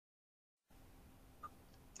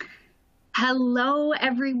Hello,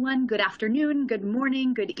 everyone. Good afternoon, good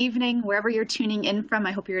morning, good evening, wherever you're tuning in from.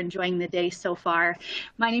 I hope you're enjoying the day so far.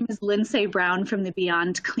 My name is Lindsay Brown from the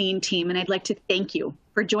Beyond Clean team, and I'd like to thank you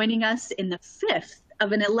for joining us in the fifth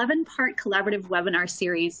of an 11-part collaborative webinar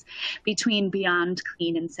series between Beyond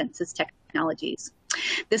Clean and Censis Technologies.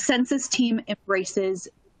 The Censis team embraces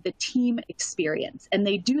the team experience, and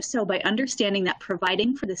they do so by understanding that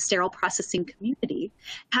providing for the sterile processing community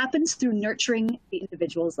happens through nurturing the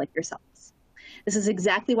individuals like yourselves. This is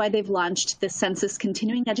exactly why they've launched the Censis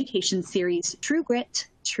Continuing Education Series, True Grit,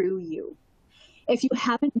 True You. If you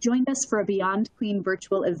haven't joined us for a Beyond Clean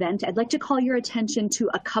virtual event, I'd like to call your attention to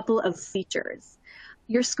a couple of features.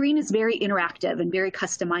 Your screen is very interactive and very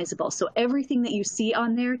customizable, so everything that you see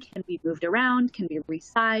on there can be moved around, can be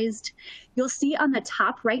resized. You'll see on the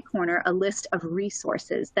top right corner a list of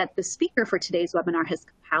resources that the speaker for today's webinar has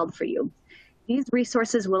compiled for you. These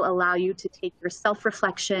resources will allow you to take your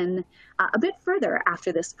self-reflection a bit further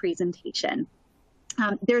after this presentation.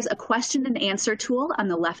 There's a question and answer tool on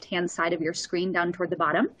the left-hand side of your screen down toward the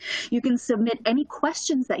bottom. You can submit any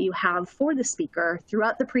questions that you have for the speaker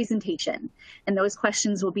throughout the presentation, and those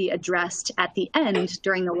questions will be addressed at the end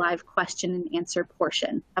during the live question and answer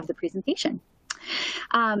portion of the presentation.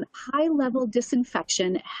 High-level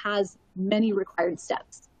disinfection has many required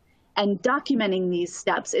steps, and documenting these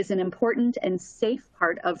steps is an important and safe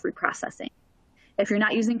part of reprocessing. If you're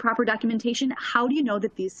not using proper documentation, how do you know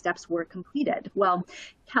that these steps were completed? Well,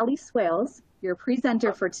 Kelly Swails, your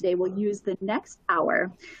presenter for today, will use the next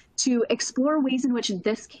hour to explore ways in which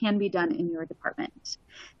this can be done in your department.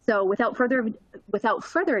 So without further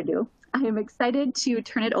ado, I am excited to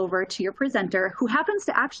turn it over to your presenter, who happens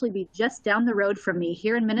to actually be just down the road from me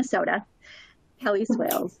here in Minnesota, Kelly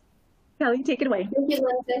Swails. Kelly, take it away. Thank you,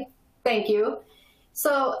 Lindsay. Thank you.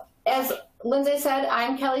 So as Lindsay said,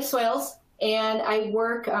 I'm Kelly Swails, and I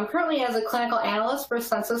work currently as a clinical analyst for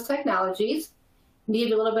Censis Technologies. To give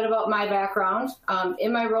you a little bit about my background,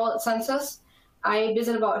 in my role at Censis, I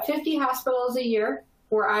visit about 50 hospitals a year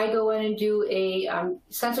where I go in and do a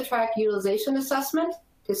sensor track utilization assessment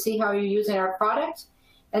to see how you're using our product.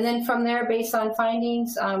 And then from there, based on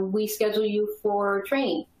findings, we schedule you for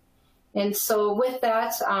training. And so with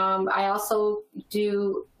that, I also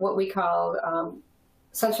do what we call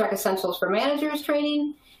sensor track essentials for managers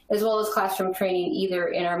training, as well as classroom training, either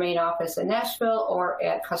in our main office in Nashville or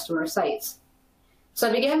at customer sites. So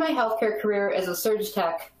I began my healthcare career as a surge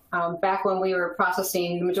tech back when we were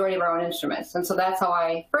processing the majority of our own instruments. And so that's how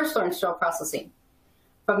I first learned sterile processing.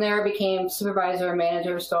 From there, I became supervisor and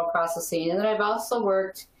manager of sterile processing. And then I've also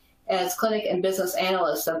worked as clinic and business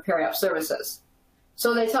analyst of peri-op services.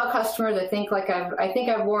 So they tell customers, I think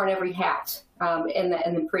I've worn every hat in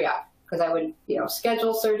the pre-op, because I would,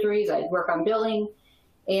 schedule surgeries, I'd work on billing.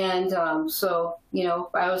 And so,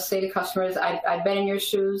 I always say to customers, I've been in your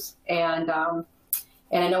shoes, and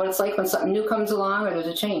I know what it's like when something new comes along or there's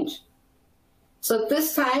a change. So at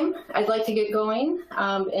this time, I'd like to get going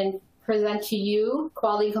and present to you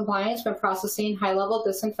quality and compliance when processing high-level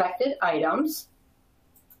disinfected items.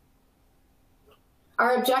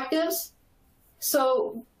 Our objectives.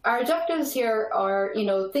 So our objectives here are,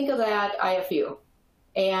 think of that IFU.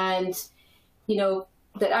 And,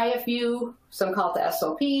 that IFU, some call it the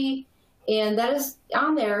SOP, and that is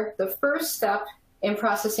on there. The first step in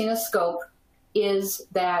processing a scope is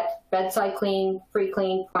that bedside clean,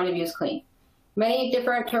 pre-clean, point of use clean. Many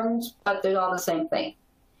different terms, but they're all the same thing.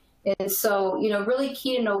 And so, really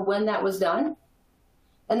key to know when that was done.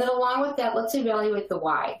 And then along with that, let's evaluate the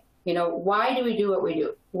why. Why do we do what we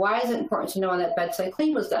do? Why is it important to know when that bedside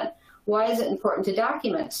clean was done? Why is it important to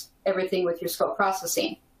document everything with your scope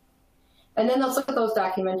processing? And then let's look at those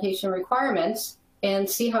documentation requirements and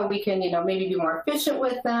see how we can, maybe be more efficient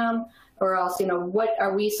with them, or else, what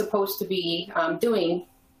are we supposed to be doing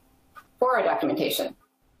for our documentation?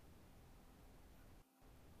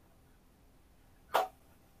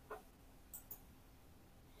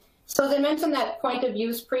 So they mentioned that point of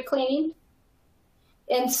use pre-cleaning.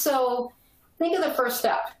 And so think of the first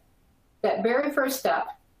step, that very first step,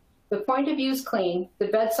 the point of use clean, the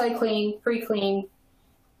bedside clean, pre-clean.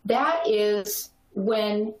 That is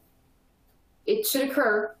when it should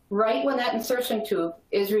occur right when that insertion tube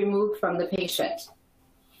is removed from the patient.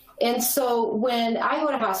 And so when I go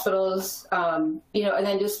to hospitals, and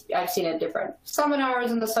then I've seen at different seminars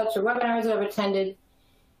and such, or webinars that I've attended,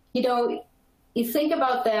 you think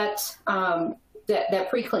about that, that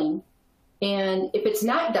pre-clean. And if it's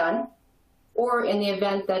not done, or in the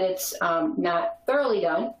event that it's not thoroughly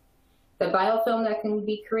done, the biofilm that can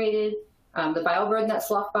be created, the bioburden that's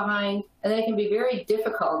left behind, and then it can be very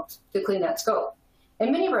difficult to clean that scope.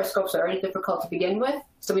 And many of our scopes are already difficult to begin with,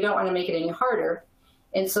 so we don't want to make it any harder.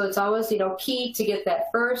 And so it's always, key to get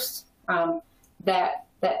that first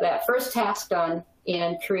that first task done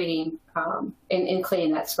in creating in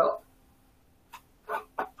cleaning that scope.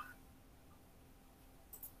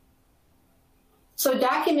 So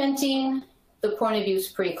documenting the point of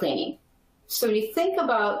use pre-cleaning. So when you think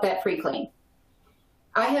about that pre-clean,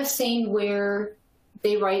 I have seen where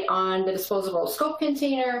they write on the disposable scope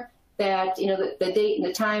container that, the date and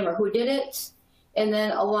the time or who did it. And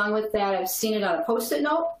then along with that, I've seen it on a Post-it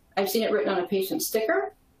note. I've seen it written on a patient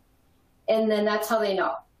sticker. And then that's how they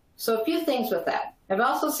know. So a few things with that. I've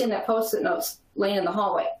also seen that Post-it notes laying in the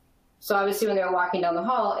hallway. So obviously when they were walking down the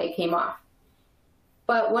hall, it came off.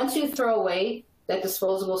 But once you throw away that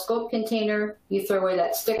disposable scope container, you throw away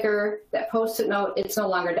that sticker, that Post-it note, it's no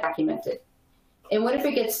longer documented. And what if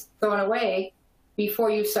it gets thrown away before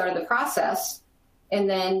you started the process? And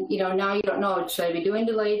then, now you don't know, should I be doing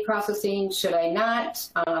delayed processing? Should I not?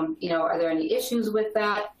 Are there any issues with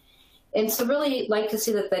that? And so really like to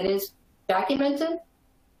see that that is documented,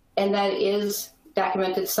 and that is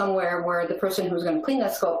documented somewhere where the person who's going to clean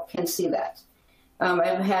that scope can see that.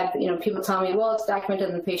 I've had, people tell me, well, it's documented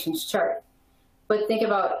in the patient's chart. But think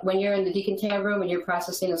about when you're in the decontaminant room and you're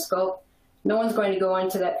processing a scope, no one's going to go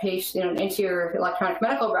into that patient, into your electronic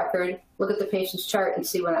medical record, look at the patient's chart and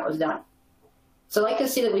see when that was done. So I'd like to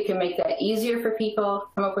see that we can make that easier for people,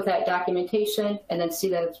 come up with that documentation, and then see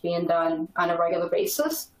that it's being done on a regular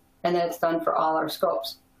basis, and that it's done for all our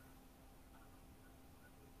scopes.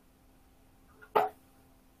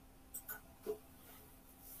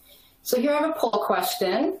 So here I have a poll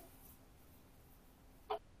question.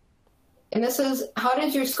 And this is, how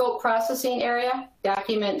does your scope processing area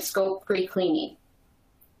document scope pre-cleaning?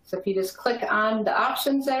 So if you just click on the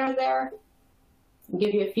options that are there, I'll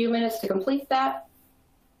give you a few minutes to complete that.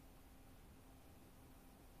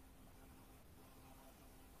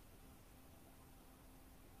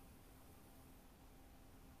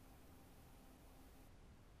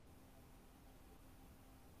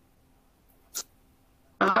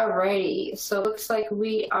 Alrighty, so it looks like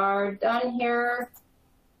we are done here.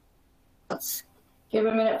 Let's give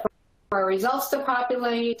a minute for our results to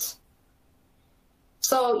populate.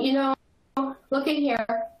 So, looking here,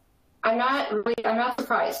 I'm not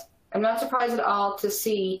surprised. I'm not surprised at all to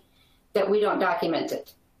see that we don't document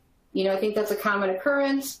it. I think that's a common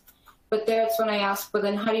occurrence, but that's when I ask, well,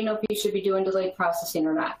 then how do you know if you should be doing delayed processing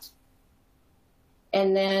or not?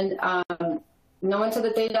 And then no one said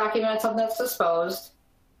that they documented something that's disposed.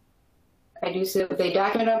 I do see that they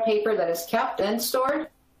document on paper that is kept and stored.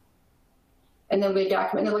 And then we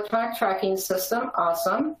document the electronic tracking system,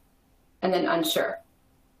 awesome, and then unsure.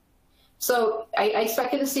 So I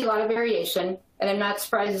expected to see a lot of variation, and I'm not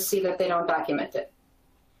surprised to see that they don't document it.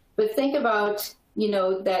 But think about,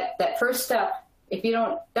 that first step. If you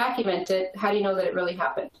don't document it, how do you know that it really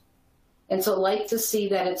happened? And so I'd like to see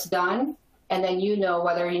that it's done, and then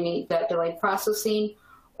whether you need that delayed processing,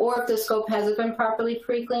 or if the scope hasn't been properly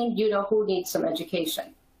pre-cleaned, who needs some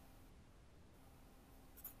education.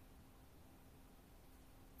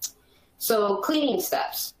 So cleaning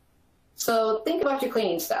steps. So think about your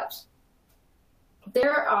cleaning steps.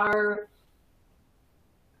 I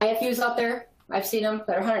have views out there, I've seen them,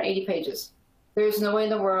 that are 180 pages. There's no way in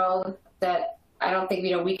the world that I don't think,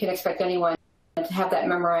 we can expect anyone to have that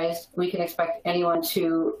memorized. We can expect anyone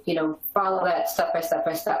to, follow that step by step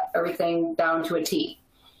by step, everything down to a T.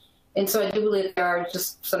 And so I do believe there are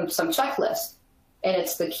just some checklists, and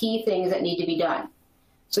it's the key things that need to be done.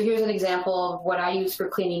 So here's an example of what I use for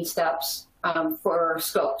cleaning steps for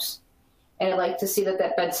scopes. And I'd like to see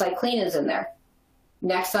that bedside clean is in there.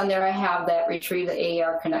 Next on there, I have that retrieve the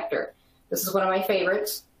AAR connector. This is one of my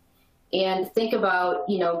favorites. And think about,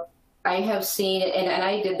 I have seen, and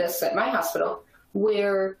I did this at my hospital,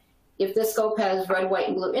 where if this scope has red, white,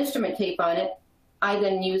 and blue instrument tape on it, I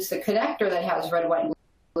then use the connector that has red, white, and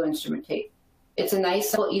blue instrument tape. It's a nice,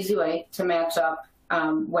 simple, easy way to match up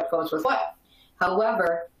what goes with what.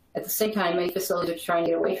 However, at the same time, many facilities are trying to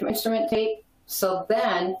get away from instrument tape. So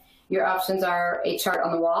then your options are a chart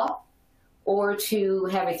on the wall, or to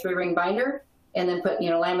have a 3-ring binder and then put,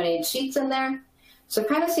 laminated sheets in there. So I've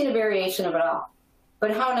kind of seen a variation of it all. But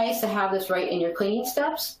how nice to have this right in your cleaning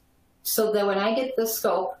steps, so that when I get the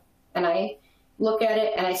scope and I look at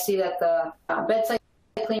it and I see that the bedside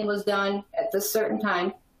clean was done at this certain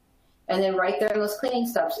time, and then right there in those cleaning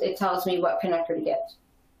steps, it tells me what connector to get.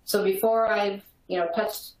 So before I've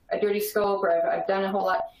touched a dirty scope, or I've done a whole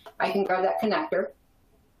lot, I can grab that connector,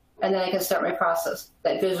 and then I can start my process.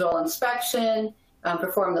 That visual inspection,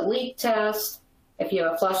 perform the leak test. If you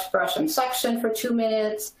have a flush brush and suction for 2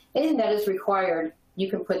 minutes, anything that is required, you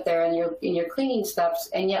can put there in your cleaning steps,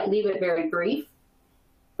 and yet leave it very brief,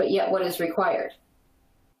 but yet what is required.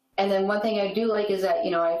 And then one thing I do like is that,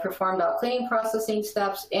 I performed all cleaning processing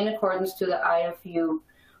steps in accordance to the IFU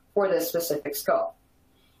for this specific scope.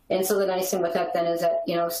 And so the nice thing with that then is that,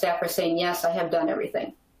 staff are saying, yes, I have done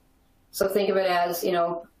everything. So think of it as,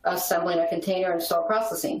 assembling a container and store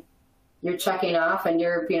processing. You're checking off and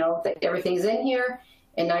you're, everything's in here,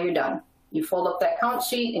 and now you're done. You fold up that count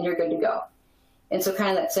sheet and you're good to go. And so kind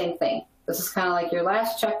of that same thing. This is kind of like your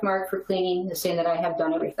last check mark for cleaning, is saying that I have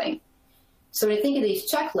done everything. So when you think of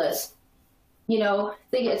these checklists,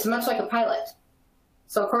 think it's much like a pilot.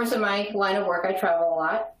 So of course in my line of work, I travel a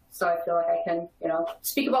lot. So I feel like I can,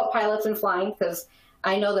 speak about pilots and flying, because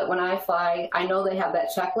I know that when I fly, I know they have that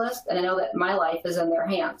checklist, and I know that my life is in their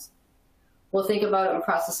hands. Well, think about it when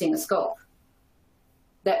processing the scope.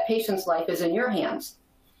 That patient's life is in your hands.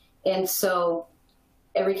 And so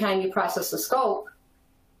every time you process the scope,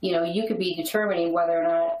 you could be determining whether or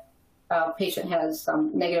not a patient has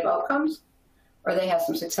some negative outcomes or they have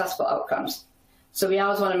some successful outcomes. So we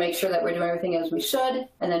always want to make sure that we're doing everything as we should,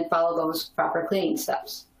 and then follow those proper cleaning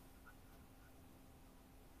steps.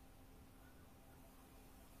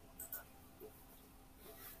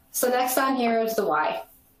 So next on here is the why.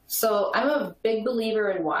 So I'm a big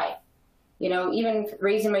believer in why. Even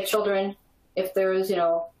raising my children, if there's,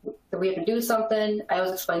 that we have to do something, I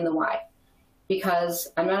always explain the why.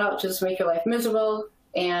 Because I'm not out just to make your life miserable.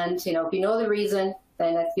 And, if you know the reason,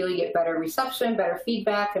 then I feel you get better reception, better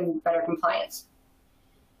feedback, and better compliance.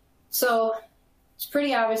 So it's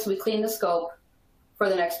pretty obvious we clean the scope for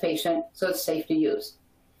the next patient, so it's safe to use.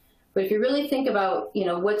 But if you really think about,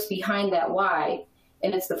 what's behind that why,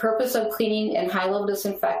 and it's the purpose of cleaning and high-level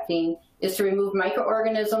disinfecting is to remove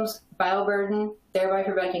microorganisms, bioburden, thereby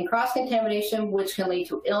preventing cross-contamination, which can lead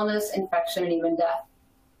to illness, infection, and even death.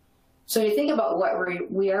 So you think about what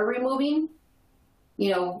we are removing,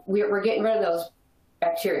 we're getting rid of those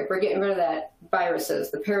bacteria. We're getting rid of that viruses,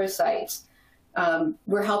 the parasites.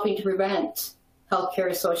 We're helping to prevent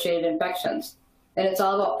healthcare-associated infections. And it's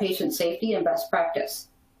all about patient safety and best practice.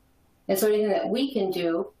 And so anything that we can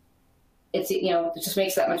do, it just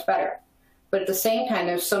makes that much better. But at the same time,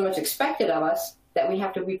 there's so much expected of us that we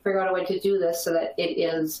have to figure out a way to do this so that it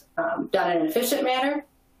is done in an efficient manner,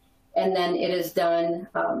 and then it is done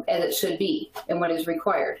as it should be and what is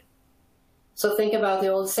required. So think about the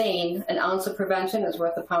old saying, an ounce of prevention is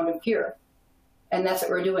worth a pound of cure. And that's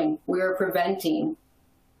what we're doing. We're preventing,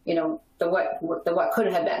 the what could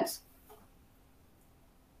have been.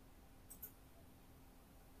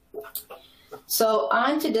 So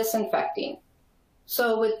on to disinfecting.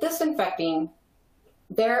 So with disinfecting,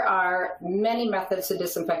 there are many methods to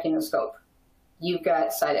disinfecting the scope. You've got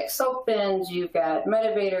Cydex soap bins, you've got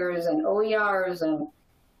Medivators and OERs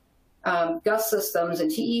and gust systems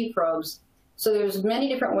and TE probes. So there's many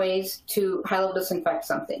different ways to high-level disinfect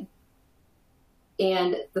something.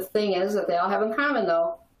 And the thing is that they all have in common,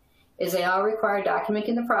 though, is they all require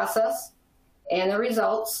documenting the process and the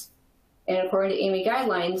results. And according to AAMI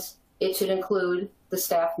guidelines, it should include the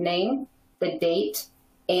staff name, the date,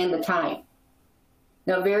 and the time.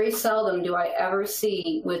 Now, very seldom do I ever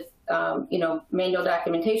see with, manual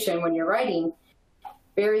documentation when you're writing,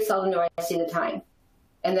 very seldom do I see the time.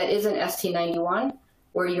 And that is an ST91,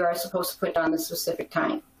 where you are supposed to put down the specific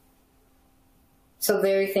time. So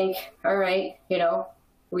there you think, all right,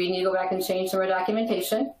 we need to go back and change some of our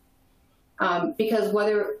documentation. Because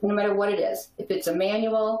no matter what it is, if it's a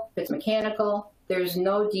manual, if it's mechanical, there's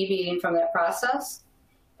no deviating from that process.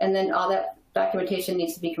 And then all that documentation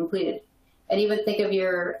needs to be completed. And even think of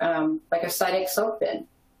your, like a Cydex soap bin.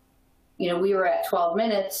 We were at 12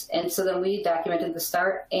 minutes, and so then we documented the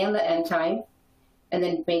start and the end time, and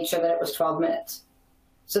then made sure that it was 12 minutes.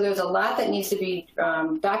 So there's a lot that needs to be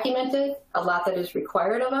documented, a lot that is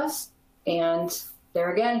required of us, and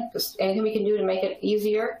there again, just anything we can do to make it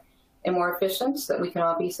easier and more efficient so that we can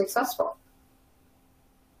all be successful.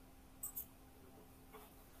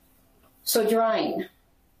 So drying.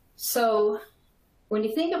 So when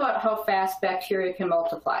you think about how fast bacteria can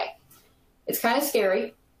multiply, it's kind of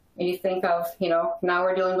scary. And you think of, now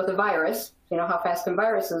we're dealing with a virus, how fast can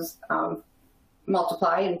viruses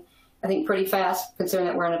multiply? And I think pretty fast, considering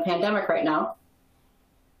that we're in a pandemic right now.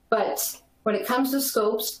 But when it comes to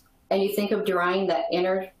scopes, and you think of drying that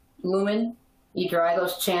inner lumen, you dry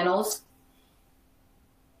those channels.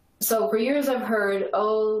 So for years I've heard,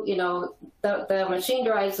 the machine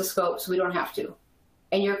dries the scope, so we don't have to.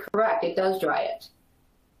 And you're correct, it does dry it.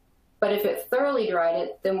 But if it thoroughly dried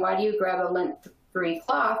it, then why do you grab a lint-free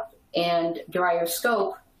cloth and dry your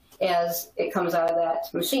scope as it comes out of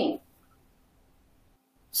that machine?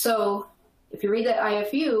 So if you read that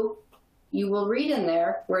IFU, you will read in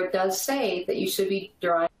there where it does say that you should be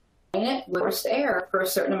drying it with forced air for a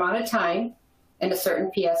certain amount of time and a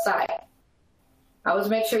certain PSI. Always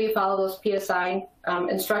make sure you follow those PSI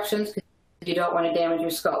instructions, because you don't want to damage your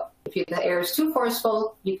scope. If the air is too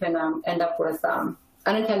forceful, you can end up with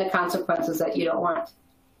unintended consequences that you don't want.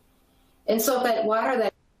 And so if that water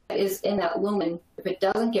that is in that lumen, if it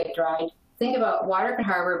doesn't get dried, think about water can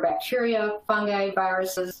harbor bacteria, fungi,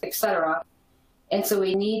 viruses, etc. And so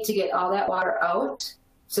we need to get all that water out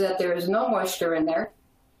so that there is no moisture in there,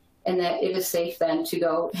 and that it is safe then to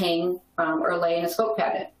go hang or lay in a scope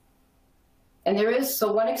cabinet. And there is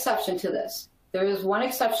one exception to this. There is one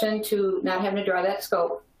exception to not having to dry that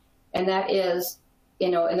scope, and that is,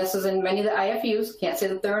 and this is in many of the IFUs, can't say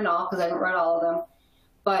that they're in all because I haven't read all of them,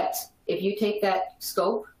 but if you take that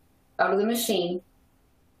scope out of the machine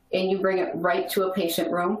and you bring it right to a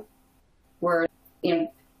patient room where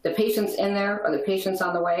the patient's in there or the patient's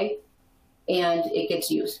on the way, and it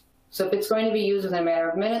gets used. So if it's going to be used within a matter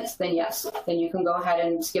of minutes, then yes, then you can go ahead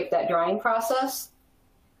and skip that drying process.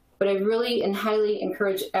 But I really and highly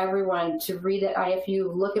encourage everyone to read that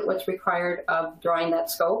IFU, look at what's required of drying that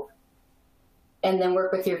scope, and then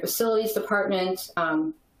work with your facilities department,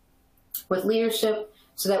 with leadership,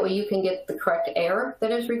 so that way you can get the correct air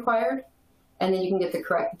that is required, and then you can get the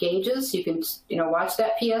correct gauges. You can, watch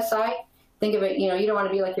that PSI. Think of it, you don't want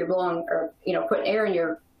to be like you're blowing or, putting air in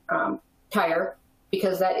your tire,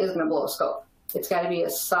 because that is going to blow a scope. It's got to be a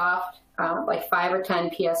soft, like 5 or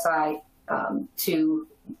 10 PSI to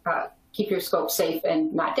keep your scope safe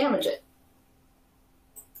and not damage it.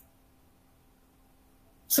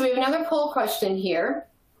 So we have another poll question here.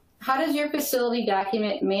 How does your facility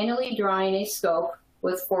document manually drying a scope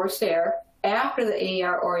with forced air after the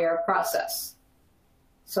AER/OER process?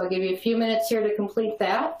 So I'll give you a few minutes here to complete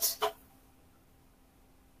that.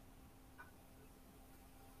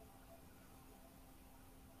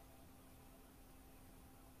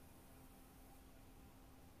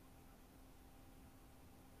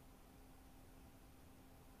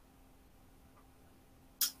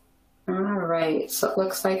 All right, so it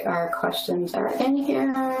looks like our questions are in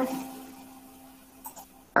here.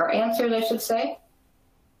 Our answers, I should say.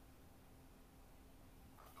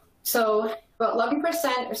 So about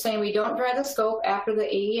 11% are saying we don't dry the scope after the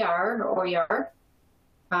AER or OER.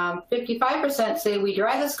 55% say we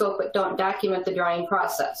dry the scope but don't document the drying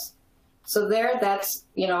process. So that's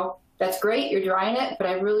great, you're drying it, but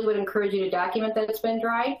I really would encourage you to document that it's been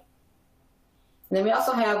dried. And then we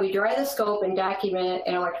also have, we dry the scope and document it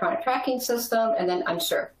in an electronic tracking system, and then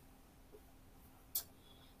unsure.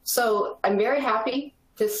 So I'm very happy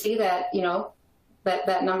to see that,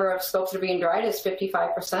 that number of scopes that are being dried is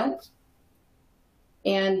 55%.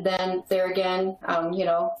 And then there again,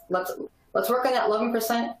 let's work on that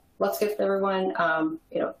 11%. Let's get everyone,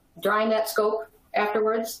 drying that scope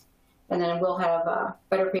afterwards, and then we'll have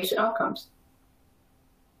better patient outcomes.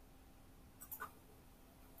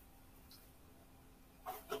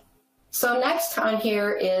 So next on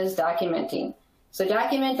here is documenting. So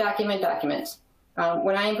document.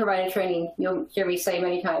 When I am providing training, you'll hear me say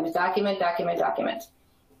many times, document.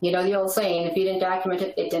 The old saying, if you didn't document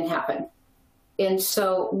it, it didn't happen. And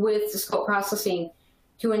so with the scope processing,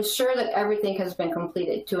 to ensure that everything has been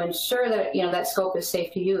completed, to ensure that, that scope is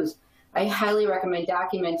safe to use, I highly recommend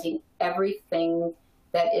documenting everything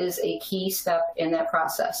that is a key step in that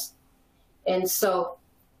process. And so,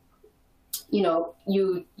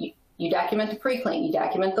 you document the pre-clean, you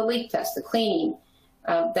document the leak test, the cleaning,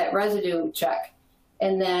 that residue check,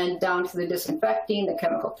 and then down to the disinfecting, the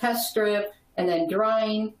chemical test strip, and then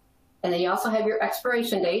drying. And then you also have your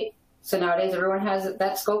expiration date. So nowadays everyone has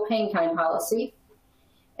that scope hang time policy.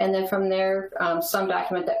 And then from there, some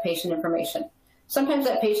document that patient information. Sometimes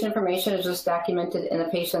that patient information is just documented in the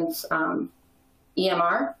patient's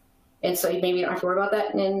EMR. And so you maybe don't have to worry about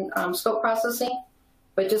that in scope processing,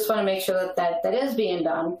 but just want to make sure that is being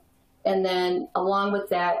done. And then along with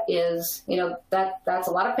that is, that's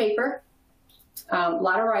a lot of paper, a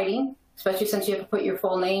lot of writing, especially since you have to put your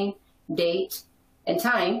full name, date, and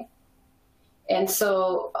time. And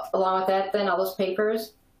so along with that, then all those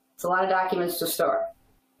papers, it's a lot of documents to store.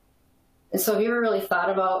 And so have you ever really thought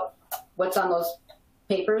about what's on those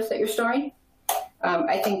papers that you're storing?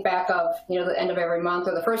 I think back of, the end of every month,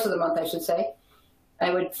 or the first of the month, I should say,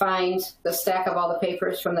 I would find the stack of all the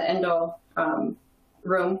papers from the endo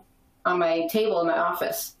room on my table in my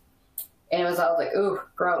office. And I was like, ooh,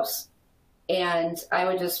 gross. And I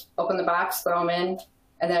would just open the box, throw them in,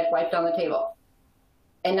 and then I'd wipe down the table.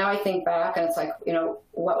 And now I think back and it's like,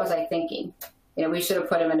 what was I thinking? We should have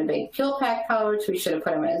put them in a big peel pack pouch. We should have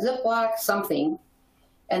put them in a Ziploc, something.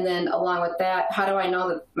 And then along with that, how do I know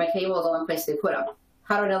that my table is the only place they put them?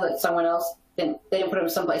 How do I know that someone else they didn't put them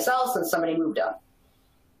someplace else and somebody moved them?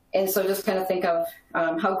 And so just kind of think of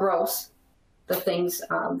how gross the things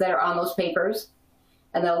that are on those papers.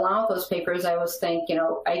 And then along with those papers, I always think, you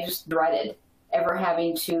know, I just dreaded ever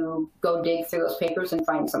having to go dig through those papers and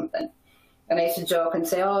find something. And I used to joke and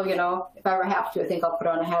say, oh, you know, if I ever have to, I think I'll put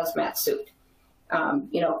on a hazmat suit.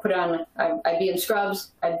 You know, put on, I'd be in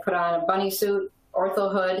scrubs, I'd put on a bunny suit,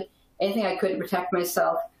 ortho hood, anything I could to protect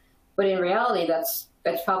myself. But in reality, that's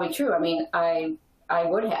probably true. I mean, I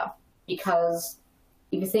would have, because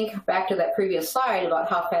if you think back to that previous slide about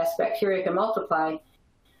how fast bacteria can multiply,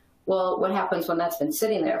 well, what happens when that's been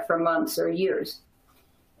sitting there for months or years?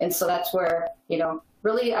 And so that's where, you know,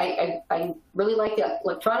 really, I really like the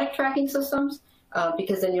electronic tracking systems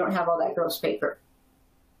because then you don't have all that gross paper.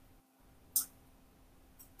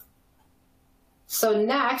 So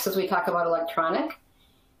next, as we talk about electronic,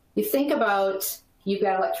 you think about, you've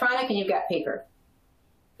got electronic and you've got paper.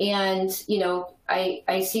 And, you know,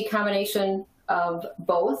 I see a combination of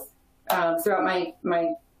both throughout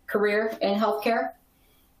my career in healthcare.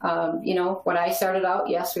 You know, when I started out,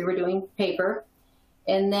 yes, we were doing paper.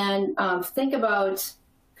 And then think about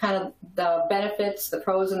kind of the benefits, the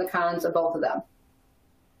pros and the cons of both of them.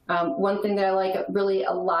 One thing that I like really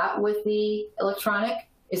a lot with the electronic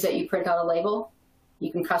is that you print out a label.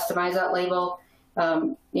 You can customize that label,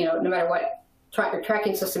 you know, no matter what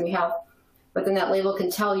tracking system you have. But then that label can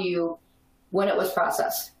tell you when it was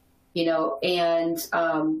processed, you know, and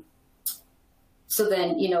so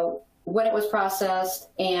then, you know, when it was processed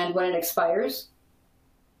and when it expires.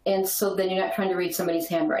 And so then you're not trying to read somebody's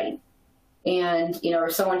handwriting and, you know, or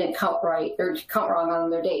someone didn't count right or count wrong on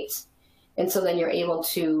their dates. And so then you're able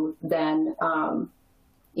to then,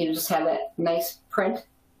 you know, just have that nice print.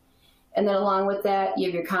 And then along with that, you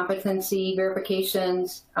have your competency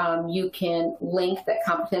verifications. You can link that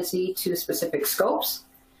competency to specific scopes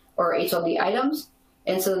or HLD items.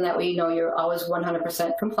 And so then that way, you know, you're always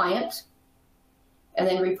 100% compliant. And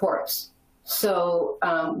then reports. So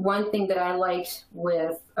one thing that I liked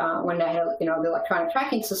with when I had, you know, the electronic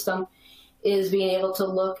tracking system is being able to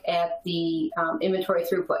look at the inventory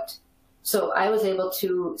throughput. So I was able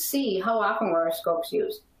to see how often were our scopes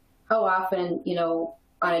used, how often, you know,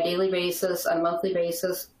 on a daily basis, on a monthly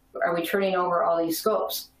basis, are we turning over all these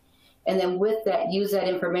scopes? And then with that, use that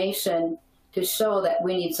information to show that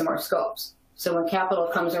we need some more scopes. So when capital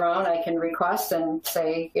comes around, I can request and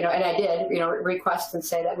say, you know, and I did, you know, request and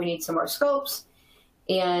say that we need some more scopes.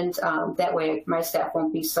 And that way my staff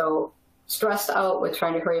won't be so stressed out with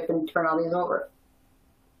trying to hurry up and turn all these over.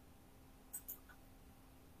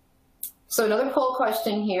 So another poll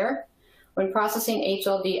question here. When processing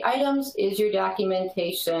HLD items, is your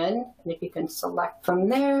documentation, and if you can select from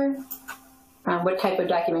there, what type of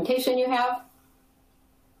documentation you have.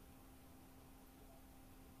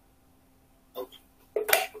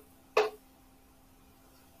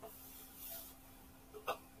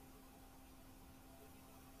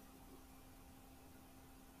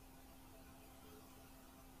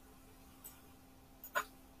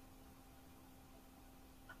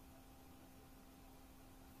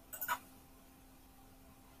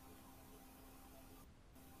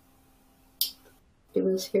 It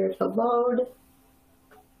was here to load.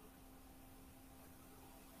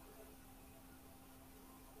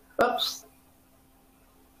 Oops.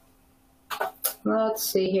 Let's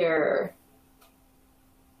see here.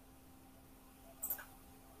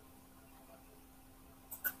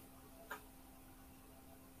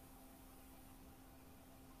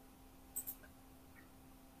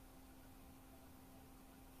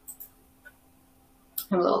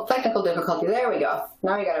 Have a little technical difficulty. There we go.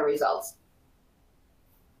 Now we got our results.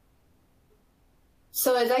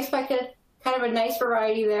 So as I expected, kind of a nice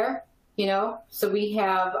variety there, you know. So we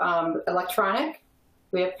have electronic,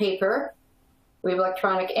 we have paper, we have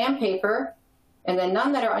electronic and paper, and then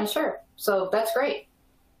none that are unsure. So that's great.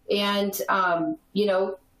 And, you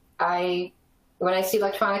know, when I see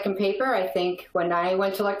electronic and paper, I think when I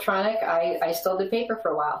went to electronic, I still did paper for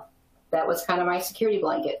a while. That was kind of my security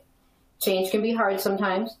blanket. Change can be hard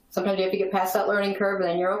sometimes. Sometimes you have to get past that learning curve and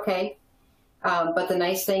then you're okay. But the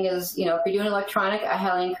nice thing is, you know, if you're doing electronic, I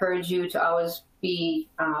highly encourage you to always be,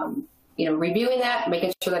 you know, reviewing that,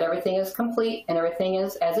 making sure that everything is complete and everything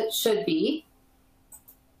is as it should be.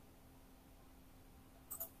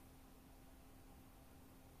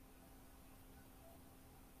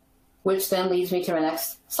 Which then leads me to my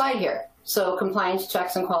next slide here. So compliance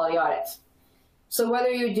checks and quality audits. So whether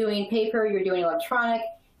you're doing paper, you're doing electronic,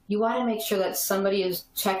 you want to make sure that somebody is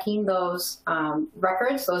checking those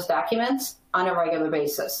records, those documents on a regular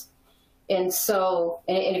basis. And so,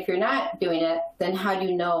 and if you're not doing it, then how do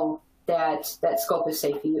you know that that scope is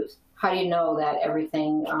safe to use? How do you know that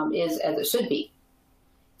everything is as it should be?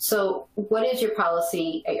 So what is your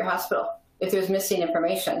policy at your hospital if there's missing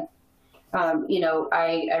information? You know,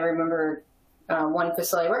 I remember one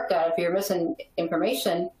facility I worked at, if you're missing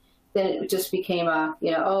information, then it just became a,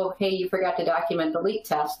 you know, oh, hey, you forgot to document the leak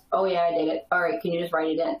test. Oh, yeah, I did it. All right, can you just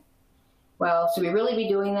write it in? Well, should we really be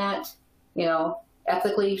doing that? You know,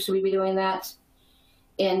 ethically, should we be doing that?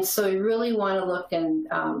 And so you really want to look and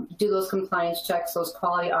do those compliance checks, those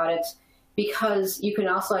quality audits, because you can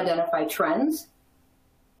also identify trends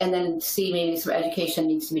and then see maybe some education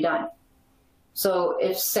needs to be done. So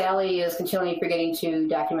if Sally is continually forgetting to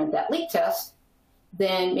document that leak test,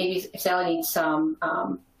 then maybe Sally needs some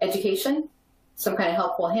education, some kind of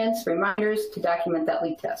helpful hints, reminders to document that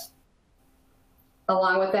leak test.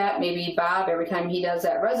 Along with that, maybe Bob, every time he does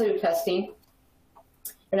that residue testing,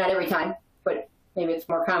 or not every time, but maybe it's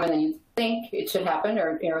more common than you think it should happen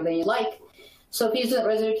or than you like. So if he's doing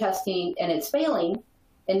residue testing and it's failing,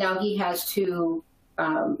 and now he has to,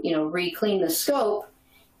 you know, re-clean the scope,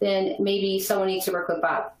 then maybe someone needs to work with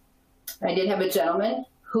Bob. I did have a gentleman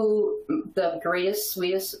who, the greatest,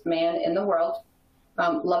 sweetest man in the world,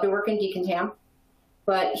 loved to work in decontam,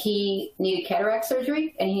 but he needed cataract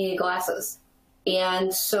surgery and he needed glasses.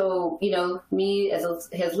 And so, you know, me as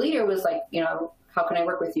his leader was like, you know, how can I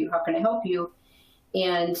work with you? How can I help you?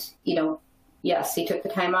 And, you know, yes, he took the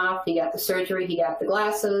time off, he got the surgery, he got the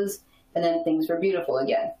glasses, and then things were beautiful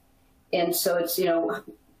again. And so it's, you know,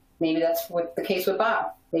 maybe that's what the case with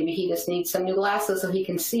Bob. Maybe he just needs some new glasses so he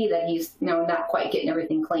can see that he's, you know, not quite getting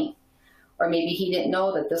everything clean. Or maybe he didn't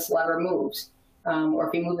know that this lever moves. Or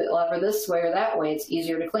if you move the lever this way or that way, it's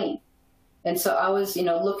easier to clean. And so I was, you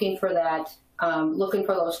know, looking for that, looking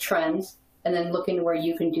for those trends, and then looking to where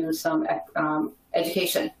you can do some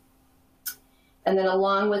education. And then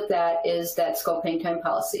along with that is that scope hang time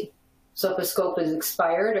policy. So if a scope is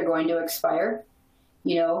expired or going to expire,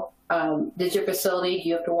 you know, does your facility, do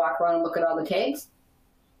you have to walk around and look at all the tags?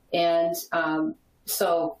 And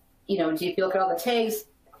so, you know, if you look at all the tags,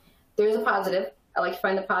 there's a positive. I like to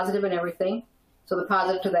find the positive in everything. So the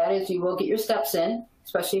positive to that is you will get your steps in,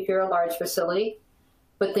 especially if you're a large facility,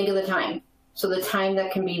 but think of the time. So the time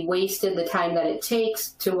that can be wasted, the time that it takes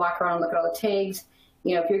to walk around and look at all the tags.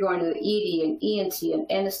 You know, if you're going to the ED and ENT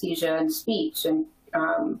and anesthesia and speech and,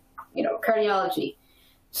 you know, cardiology.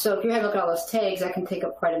 So if you're having to look at all those tags, that can take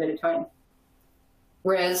up quite a bit of time.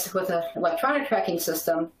 Whereas with an electronic tracking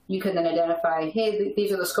system, you can then identify, hey,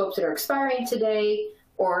 these are the scopes that are expiring today,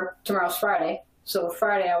 or tomorrow's Friday. So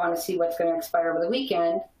Friday, I want to see what's going to expire over the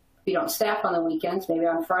weekend. If you don't staff on the weekends, maybe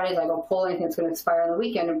on Fridays, I go pull anything that's going to expire on the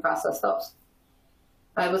weekend and process those.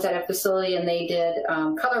 I was at a facility and they did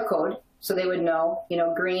color code. So they would know, you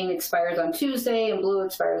know, green expires on Tuesday and blue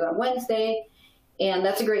expires on Wednesday. And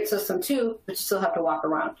that's a great system too, but you still have to walk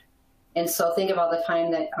around. And so think of all the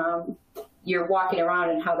time that you're walking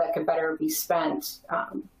around and how that could better be spent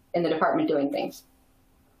in the department doing things.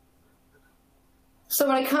 So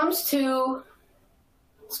when it comes to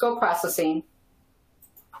scope processing,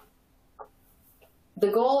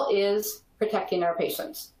 the goal is protecting our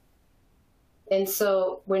patients. And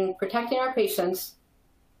so when protecting our patients,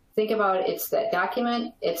 think about it, it's that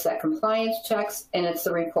document, it's that compliance checks, and it's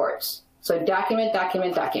the reports. So document,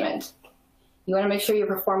 document, document. You want to make sure you're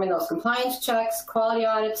performing those compliance checks, quality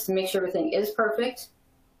audits to make sure everything is perfect.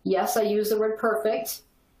 Yes, I use the word perfect.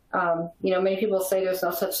 You know, many people say there's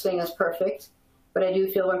no such thing as perfect, but I do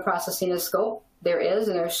feel when processing a scope, there is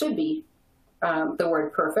and there should be the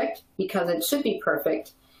word perfect, because it should be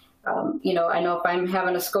perfect. You know, I know if I'm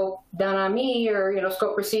having a scope done on me or, you know,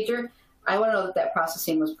 scope procedure, I want to know that that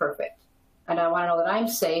processing was perfect. And I want to know that I'm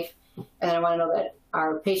safe, and I want to know that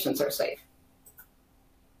our patients are safe.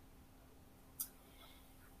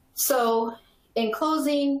 So in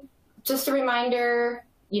closing, just a reminder,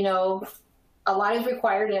 you know, a lot is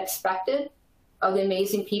required and expected of the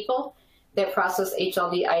amazing people that process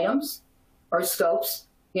HLD items or scopes.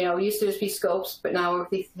 You know, we used to just be scopes, but now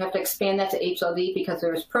we have to expand that to HLD because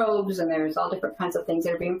there's probes and there's all different kinds of things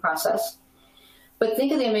that are being processed. But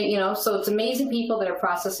think of the, you know, so it's amazing people that are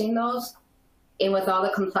processing those, and with all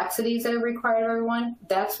the complexities that are required of everyone,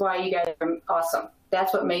 that's why you guys are awesome.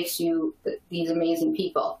 That's what makes you these amazing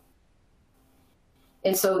people.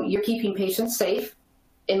 And so you're keeping patients safe,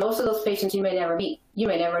 and most of those patients you may never meet. You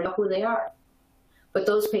may never know who they are. But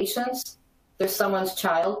those patients, they're someone's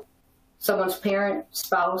child, someone's parent,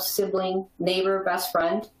 spouse, sibling, neighbor, best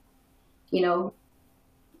friend. You know,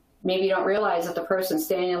 maybe you don't realize that the person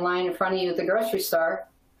standing in line in front of you at the grocery store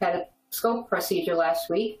had a scope procedure last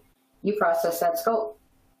week. You process that scope.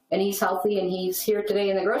 and he's healthy, and he's here today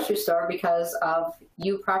in the grocery store because of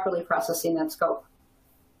you properly processing that scope.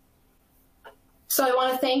 So I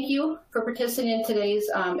want to thank you for participating in today's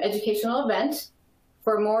educational event.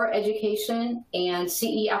 For more education and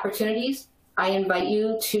CE opportunities, I invite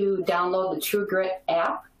you to download the True Grit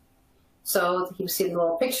app. So you see the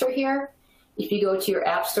little picture here. If you go to your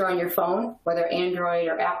app store on your phone, whether Android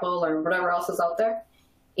or Apple or whatever else is out there,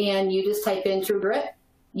 and you just type in True Grit,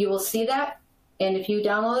 you will see that. And if you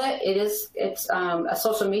download it, it's a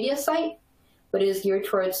social media site, but it is geared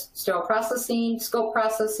towards sterile processing, scope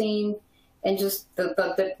processing, and just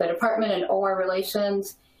the department and OR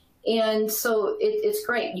relations. And so it's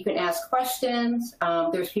great. You can ask questions.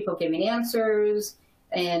 There's people giving answers,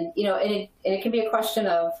 and it can be a question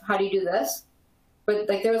of how do you do this? But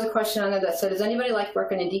like there was a question on there that said, does anybody like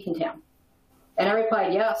working in decontam? And I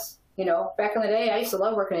replied, yes. Back in the day, I used to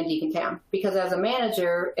love working in decontam because as a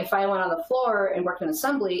manager, if I went on the floor and worked in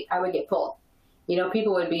assembly, I would get pulled.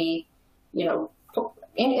 People would be,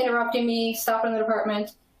 interrupting me, stopping the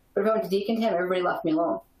department. But if I went to decontam, everybody left me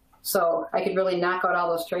alone. So I could really knock out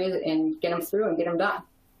all those trays and get them through and get them done.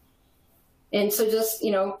 And so just,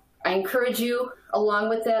 I encourage you, along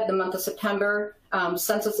with that, the month of September,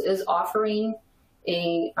 Censis is offering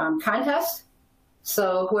a contest.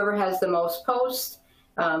 So whoever has the most posts,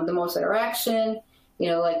 the most interaction,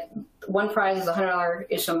 like one prize is a $100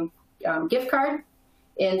 Isham gift card.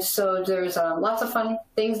 And so there's lots of fun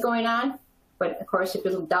things going on. But of course, you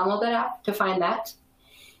can download that app to find that.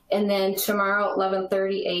 And then tomorrow at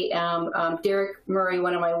 11:30 a.m., Derek Murray,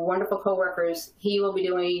 one of my wonderful coworkers, he will be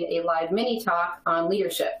doing a live mini talk on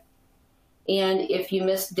leadership. And if you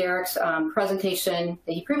missed Derek's presentation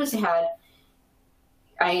that he previously had,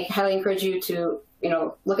 I highly encourage you to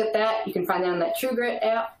look at that. You can find that on that True Grit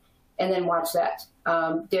app, and then watch that.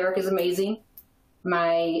 Derek is amazing.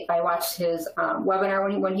 I watched his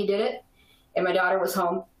webinar when he did it, and my daughter was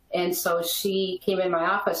home. And so she came in my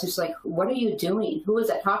office and she's like, what are you doing? Who is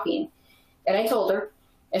that talking? And I told her,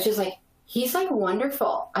 and she's like, he's like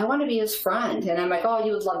wonderful. I want to be his friend. And I'm like, oh,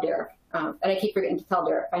 you would love Derek. And I keep forgetting to tell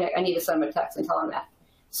Derek. I need to send him a text and tell him that.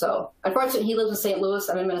 So unfortunately, he lives in St. Louis.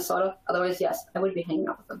 I'm in Minnesota. Otherwise, yes, I would be hanging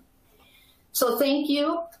out with him. So thank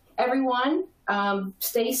you, everyone.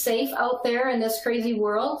 Stay safe out there in this crazy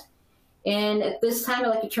world. And at this time, I'd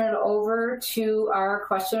like to turn it over to our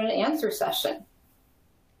question and answer session.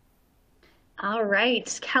 All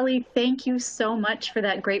right, Kelly, thank you so much for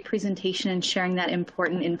that great presentation and sharing that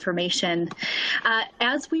important information.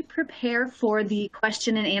 As we prepare for the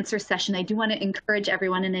question and answer session, I do want to encourage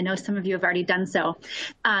everyone, and I know some of you have already done so,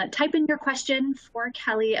 type in your question for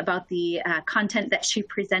Kelly about the content that she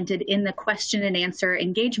presented in the question and answer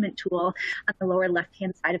engagement tool on the lower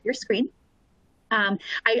left-hand side of your screen.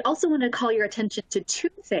 I also want to call your attention to two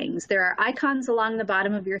things. There are icons along the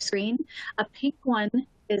bottom of your screen. A pink one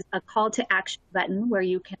is a call to action button where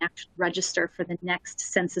you can actually register for the next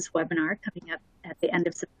Censis webinar coming up at the end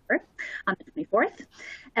of September on the 24th.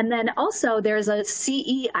 And then also there's a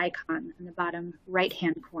CE icon in the bottom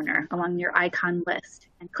right-hand corner along your icon list.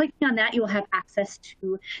 And clicking on that, you will have access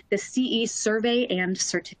to the CE survey and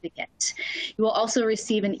certificate. You will also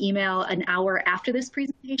receive an email an hour after this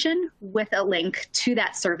presentation with a link to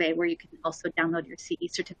that survey where you can also download your CE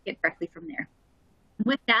certificate directly from there.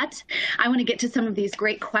 With that, I want to get to some of these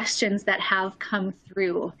great questions that have come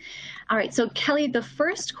through. All right, so Kelly, the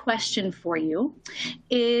first question for you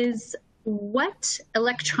is, what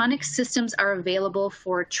electronic systems are available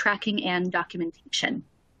for tracking and documentation?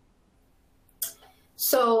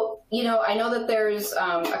 So, I know that there's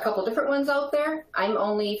a couple different ones out there. I'm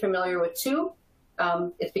only familiar with two.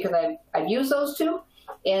 It's because I've used those two.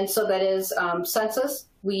 And so that is Censis.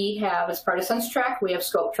 We have, as part of Census Track, we have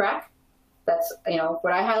Scope Track. That's,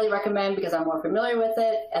 what I highly recommend because I'm more familiar with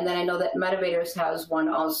it. And then I know that Medivators has one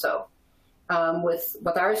also.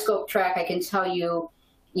 With our Scope Track, I can tell you,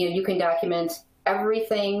 you can document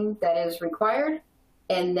everything that is required.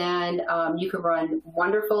 And then you can run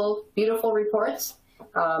wonderful, beautiful reports.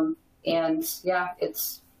 And yeah,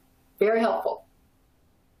 it's very helpful.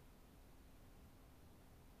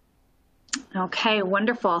 Okay,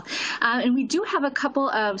 wonderful. And we do have a couple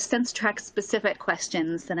of Census Track specific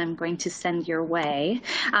questions that I'm going to send your way.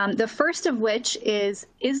 The first of which is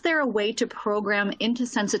there a way to program into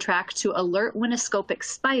Census Track to alert when a scope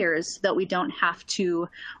expires so that we don't have to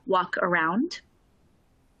walk around?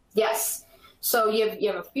 Yes. So you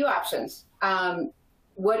have a few options.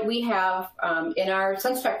 What we have in our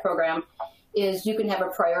Census Track program is you can have a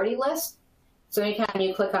priority list. So anytime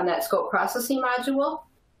you click on that scope processing module,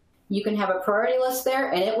 you can have a priority list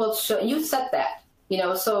there, and it will show, you set that,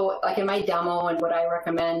 so like in my demo and what I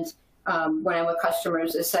recommend when I'm with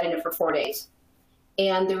customers is setting it for 4 days.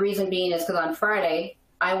 And the reason being is because on Friday,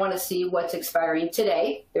 I want to see what's expiring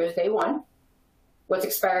today, Thursday 1, what's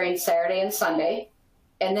expiring Saturday and Sunday.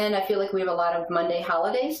 And then I feel like we have a lot of Monday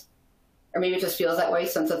holidays, or maybe it just feels that way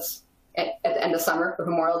since it's at the end of summer with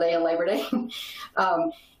Memorial Day and Labor Day.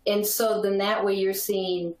 And so then that way you're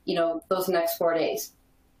seeing, those next 4 days.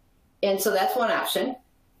 And so that's one option.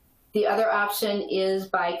 The other option is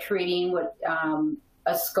by creating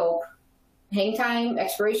a scope hang time,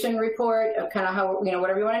 expiration report, of kind of how,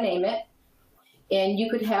 whatever you want to name it. And you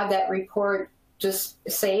could have that report just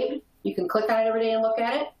saved. You can click on it every day and look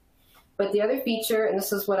at it. But the other feature, and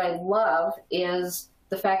this is what I love, is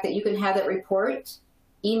the fact that you can have that report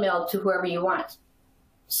emailed to whoever you want.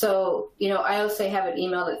 So, I always say have it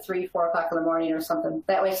emailed at 3, 4 o'clock in the morning or something.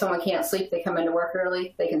 That way someone can't sleep, they come into work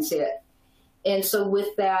early, they can see it. And so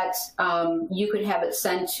with that, you could have it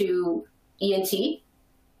sent to ENT.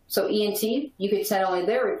 So ENT, you could send only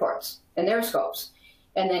their reports and their scopes.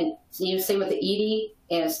 And then you same with the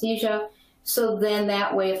ED, anesthesia. So then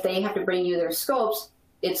that way, if they have to bring you their scopes,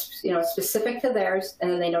 it's specific to theirs,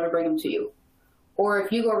 and then they know to bring them to you. Or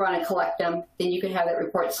if you go around and collect them, then you can have that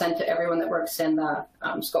report sent to everyone that works in the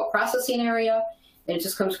scope processing area, and it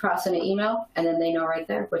just comes across in an email, and then they know right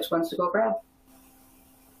there which ones to go grab.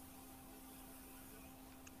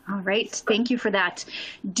 All right, thank you for that.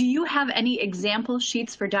 Do you have any example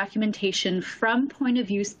sheets for documentation from point of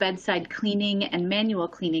use bedside cleaning and manual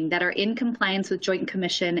cleaning that are in compliance with Joint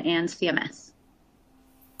Commission and CMS?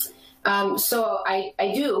 So I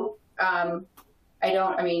do.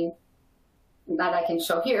 Not I can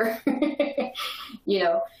show here,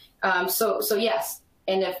 so yes.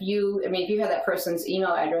 And if you have that person's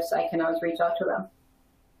email address, I can always reach out to them.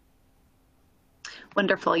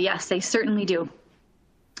 Wonderful. Yes, they certainly do.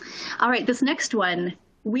 All right, this next one,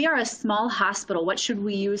 we are a small hospital. What should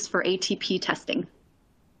we use for ATP testing?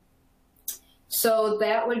 So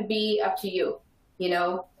that would be up to you.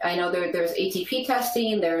 I know there's ATP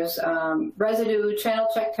testing, there's residue channel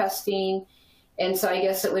check testing. And so I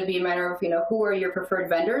guess it would be a matter of, who are your preferred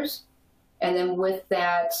vendors? And then with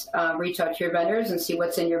that, reach out to your vendors and see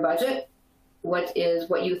what's in your budget, what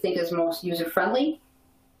you think is most user-friendly,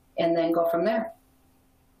 and then go from there.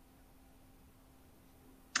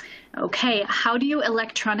 Okay, how do you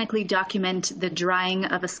electronically document the drying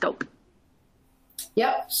of a scope?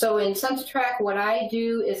 Yep, so in SensiTrack, what I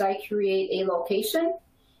do is I create a location,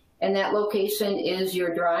 and that location is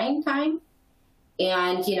your drying time.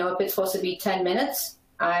 And, if it's supposed to be 10 minutes,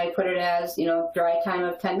 I put it as, dry time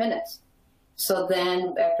of 10 minutes. So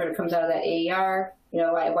then after it comes out of that AER,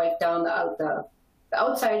 I wipe down the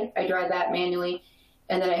outside, I dry that manually,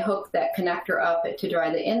 and then I hook that connector up to dry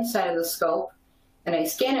the inside of the scope, and I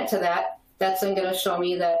scan it to that. That's then going to show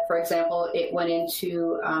me that, for example, it went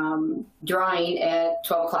into drying at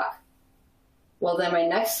 12 o'clock. Well, then my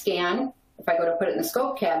next scan, if I go to put it in the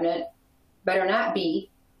scope cabinet, better not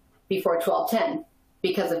be before 12:10,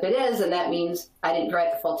 because if it is, then that means I didn't dry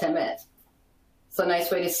it the full 10 minutes. So a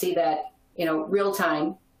nice way to see that, real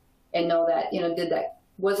time, and know that,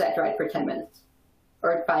 was that dried for 10 minutes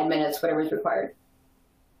or 5 minutes, whatever is required.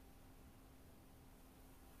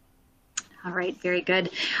 All right, very good.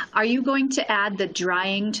 Are you going to add the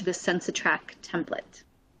drying to the SensiTrack template?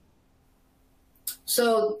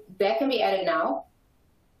 So that can be added now,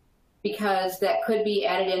 because that could be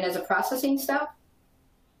added in as a processing step.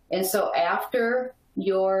 And so after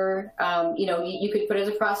your, you could put it as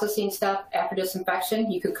a processing step after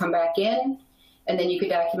disinfection. You could come back in, and then you could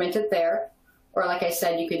document it there. Or like I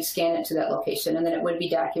said, you could scan it to that location, and then it would be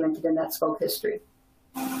documented in that scope history.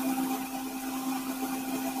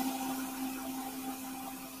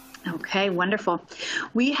 Okay, wonderful.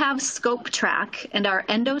 We have ScopeTrack, and our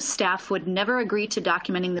endo staff would never agree to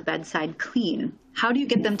documenting the bedside clean. How do you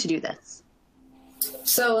get them to do this?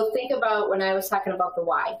 So think about when I was talking about the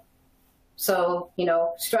why. So,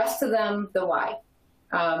 stress to them the why.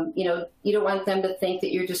 You don't want them to think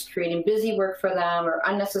that you're just creating busy work for them or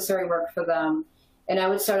unnecessary work for them. And I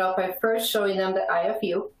would start out by first showing them the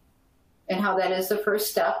IFU and how that is the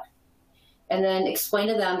first step, and then explain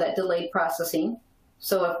to them that delayed processing.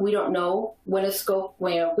 So if we don't know when a scope,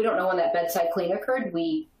 we don't know when that bedside clean occurred,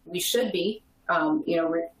 we should be,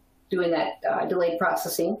 doing that delayed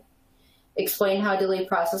processing. Explain how delayed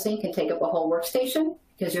processing can take up a whole workstation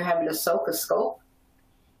because you're having to soak a scope,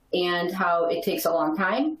 and how it takes a long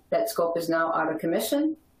time. That scope is now out of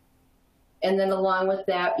commission. And then along with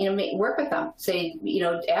that, work with them. Say,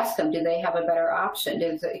 ask them, do they have a better option?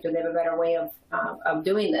 Do they have a better way of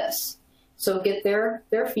doing this? So get their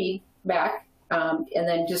feedback. And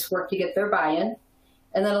then just work to get their buy-in.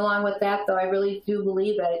 And then along with that, though, I really do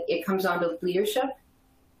believe that it comes down to leadership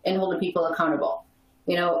and holding people accountable.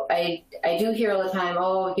 You know, I do hear all the time,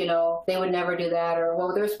 oh, you know, they would never do that, or,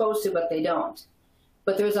 well, they're supposed to, but they don't.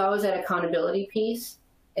 But there's always that accountability piece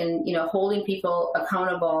and, you know, holding people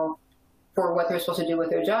accountable for what they're supposed to do with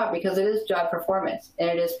their job, because it is job performance and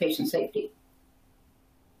it is patient safety.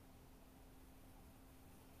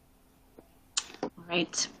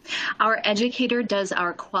 Right. Our educator does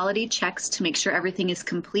our quality checks to make sure everything is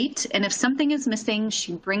complete. And if something is missing,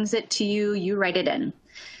 she brings it to you, you write it in.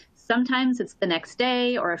 Sometimes it's the next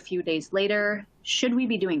day or a few days later. Should we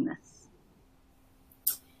be doing this?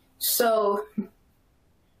 So,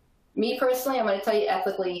 me personally, I'm going to tell you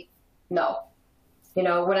ethically, no. You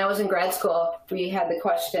know, when I was in grad school, we had the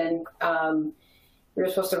question, we were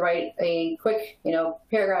supposed to write a quick, you know,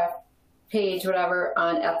 paragraph, page, whatever,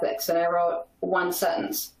 on ethics. And I wrote one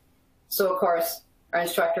sentence. So, of course, our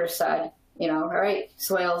instructor said, you know, all right,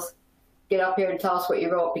 Swails, get up here and tell us what you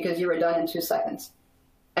wrote, because you were done in 2 seconds.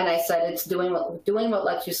 And I said, it's doing what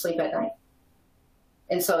lets you sleep at night.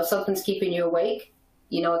 And so if something's keeping you awake,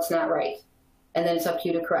 you know it's not right. And then it's up to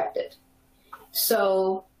you to correct it.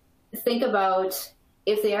 So think about,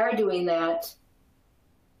 if they are doing that,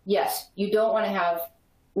 yes, you don't want to have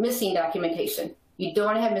missing documentation. You don't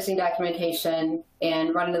want to have missing documentation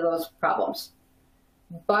and run into those problems.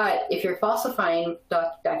 But if you're falsifying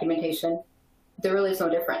documentation, there really is no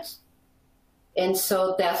difference. And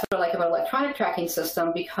so that's what I like about electronic tracking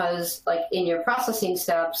system, because like in your processing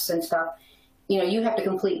steps and stuff, you know, you have to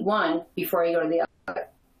complete one before you go to the other.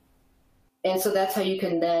 And so that's how you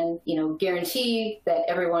can then, you know, guarantee that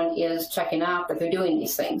everyone is checking out that they're doing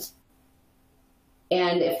these things.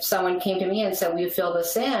 And if someone came to me and said, will you fill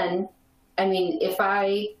this in? And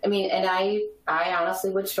I honestly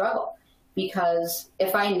would struggle, because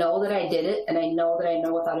if I know that I did it and I know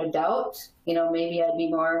without a doubt, you know, maybe I'd be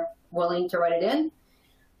more willing to write it in.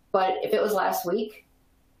 But if it was last week,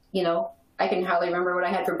 you know, I can hardly remember what I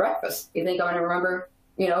had for breakfast. You think I'm going to remember,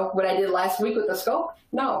 you know, what I did last week with the scope?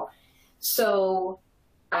 No. So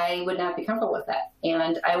I would not be comfortable with that.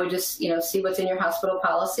 And I would just, you know, see what's in your hospital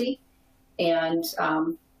policy and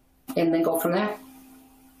then go from there.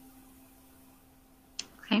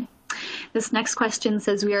 Okay. This next question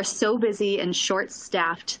says, we are so busy and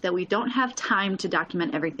short-staffed that we don't have time to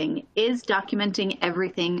document everything. Is documenting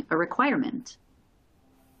everything a requirement?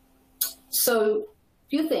 So,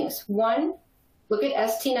 few things. One, look at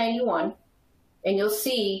ST91, and you'll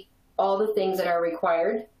see all the things that are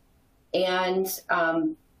required. And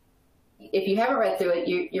if you haven't read through it,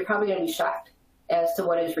 you're probably going to be shocked as to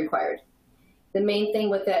what is required. The main thing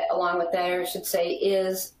with that, along with that, I should say,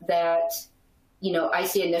 is that, you know, I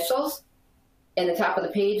see initials. And the top of the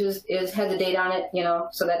page has the date on it, you know,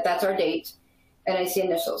 so that's our date. And I see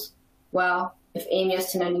initials. Well, if AAMI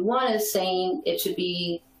ST91 is saying it should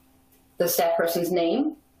be the staff person's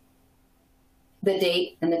name, the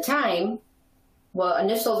date, and the time, well,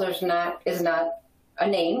 initials is not a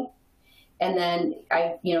name. And then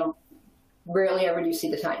I, you know, rarely ever do see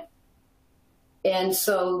the time. And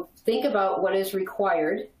so think about what is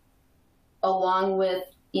required along with,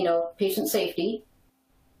 you know, patient safety.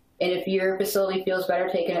 And if your facility feels better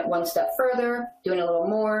taking it one step further, doing a little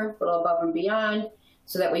more, a little above and beyond,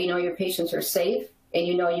 so that way you know your patients are safe and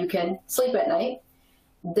you know you can sleep at night,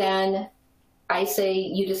 then I say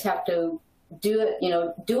you just have to do it, you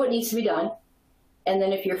know, do what needs to be done. And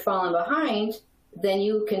then if you're falling behind, then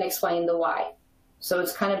you can explain the why. So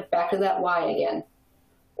it's kind of back to that why again.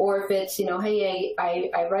 Or if it's, you know, hey,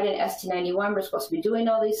 I read in ST91, we're supposed to be doing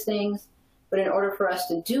all these things, but in order for us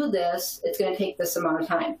to do this, it's going to take this amount of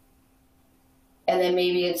time. And then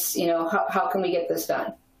maybe it's, you know, how can we get this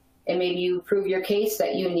done? And maybe you prove your case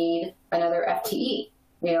that you need another FTE,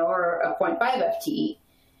 you know, or a 0.5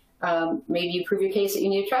 FTE. Maybe you prove your case that you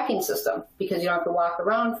need a tracking system because you don't have to walk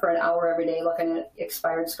around for an hour every day looking at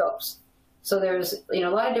expired scopes. So there's, you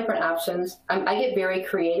know, a lot of different options. I get very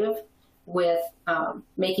creative with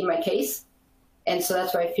making my case. And so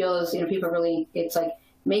that's what I feel is, you know, people really, it's like,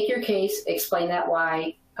 make your case, explain that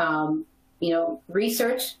why, you know,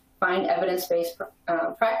 research, find evidence-based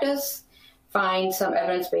practice, find some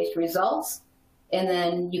evidence-based results, and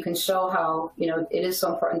then you can show how, you know, it is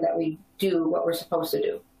so important that we do what we're supposed to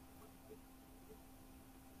do.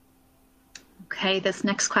 Okay, this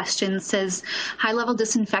next question says, high-level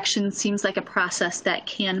disinfection seems like a process that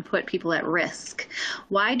can put people at risk.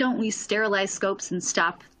 Why don't we sterilize scopes and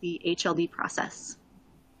stop the HLD process?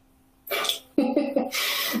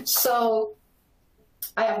 So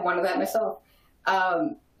I have one of that myself.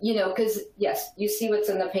 You know, because yes, you see what's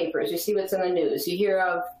in the papers, you see what's in the news, you hear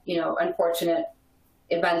of, you know, unfortunate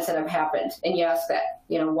events that have happened. And you ask that,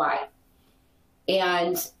 why?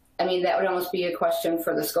 And I mean, that would almost be a question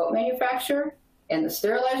for the scope manufacturer and the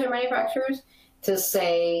sterilizer manufacturers to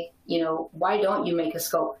say, why don't you make a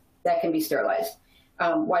scope that can be sterilized?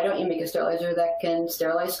 Why don't you make a sterilizer that can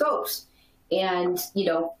sterilize scopes? And,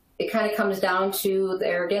 it kind of comes down to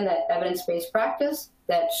there again, that evidence-based practice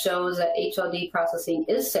that shows that HLD processing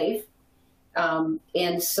is safe.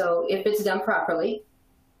 And so if it's done properly,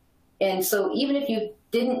 and so even if you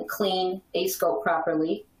didn't clean a scope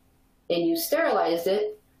properly and you sterilized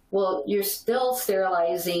it, well, you're still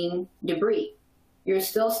sterilizing debris. You're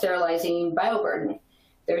still sterilizing bioburden.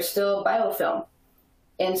 There's still biofilm.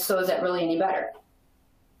 And so is that really any better?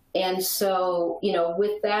 And so,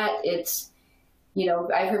 with that, it's,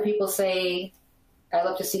 I've heard people say, I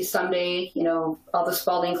look to see someday, all the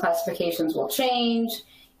Spalding classifications will change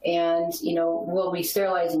and, we'll be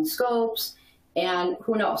sterilizing scopes, and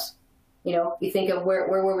who knows? You think of where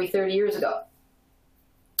were we 30 years ago?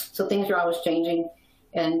 So things are always changing,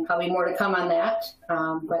 and probably more to come on that.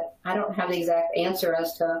 But I don't have the exact answer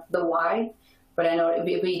as to the why, but I know it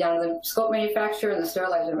would be down to the scope manufacturer and the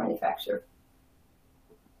sterilizer manufacturer.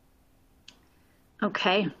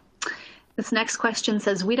 Okay. This next question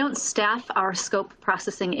says, we don't staff our scope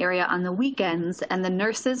processing area on the weekends and the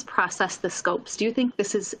nurses process the scopes. Do you think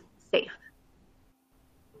this is safe?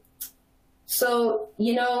 So,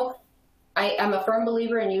 I'm a firm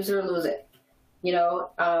believer in use it or lose it.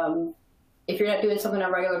 If you're not doing something on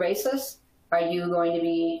a regular basis, are you going to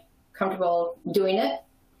be comfortable doing it?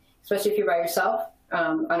 Especially if you're by yourself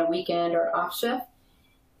on a weekend or off shift.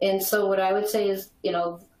 And so what I would say is,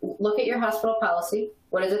 look at your hospital policy.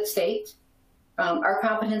 What does it state? Are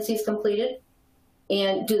competencies completed?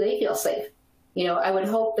 And do they feel safe? I would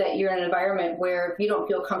hope that you're in an environment where if you don't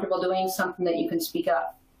feel comfortable doing something, that you can speak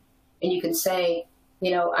up and you can say,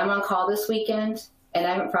 I'm on call this weekend and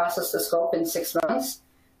I haven't processed the scope in 6 months.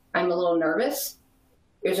 I'm a little nervous.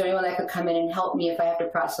 Is there anyone that could come in and help me if I have to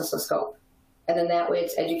process a scope? And then that way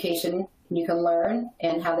it's education, and you can learn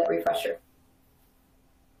and have that refresher.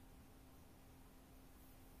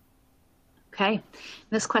 Okay.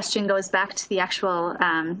 This question goes back to the actual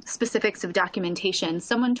specifics of documentation.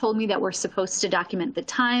 Someone told me that we're supposed to document the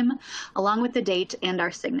time along with the date and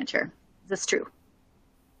our signature. Is this true?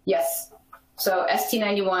 Yes. So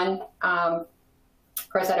ST91, of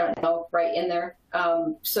course, I don't know right in there.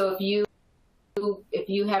 So if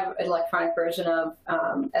you have an electronic version of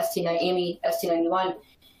AAMI ST91,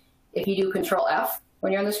 if you do Control F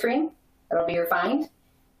when you're on the screen, that'll be your find.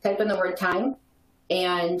 Type in the word time.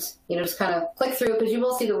 And, just kind of click through, because you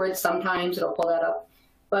will see the word sometimes, it'll pull that up.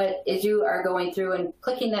 But as you are going through and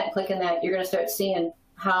clicking that, you're going to start seeing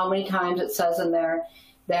how many times it says in there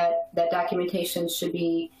that documentation should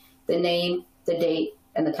be the name, the date,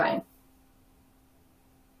 and the time.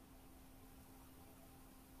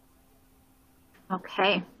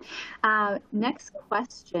 Okay. Next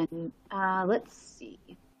question. Let's see.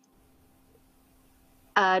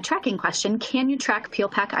 Tracking question. Can you track peel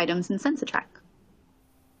pack items in SensiTrack?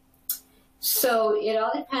 So it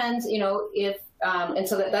all depends, if, and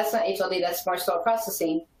so that's not HLD, that's more sterile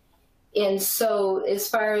processing. And so as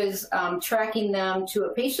far as tracking them to a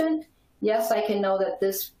patient, yes, I can know that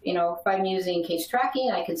this, if I'm using case tracking,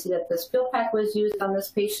 I can see that this peel pack was used on this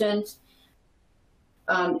patient.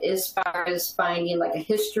 As far as finding like a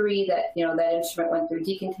history that, that instrument went through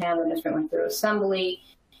decontam, that instrument went through assembly,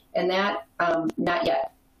 and that, not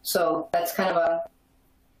yet. So that's kind of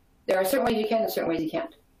there are certain ways you can and certain ways you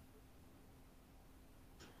can't.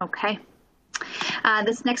 Okay.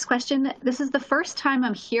 This next question, this is the first time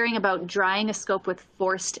I'm hearing about drying a scope with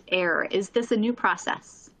forced air. Is this a new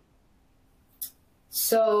process?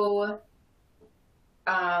 So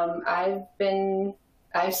I've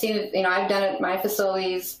seen it, I've done it at my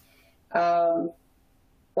facilities. Boy,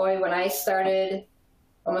 when I started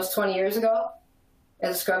almost 20 years ago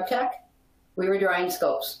as a scrub tech, we were drying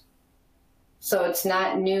scopes. So it's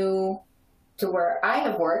not new to where I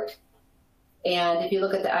have worked. And if you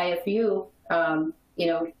look at the IFU,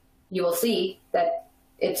 you will see that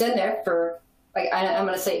it's in there for, I'm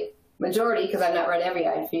going to say majority, because I've not read every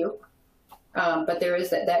IFU, but there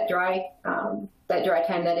is that dry time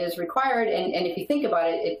that is required. And if you think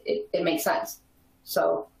about it, it makes sense.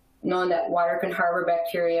 So knowing that water can harbor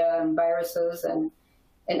bacteria and viruses and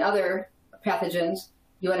other pathogens,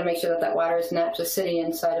 you want to make sure that water is not just sitting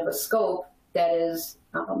inside of a scope that is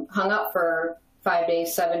hung up for 5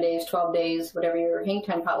 days, 7 days, 12 days, whatever your hang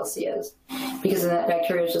time policy is, because then that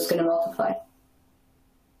bacteria is just going to multiply.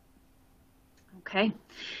 Okay.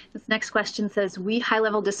 This next question says, we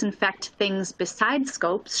high-level disinfect things besides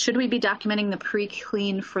scopes. Should we be documenting the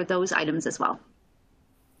pre-clean for those items as well?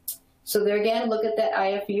 So there again, look at that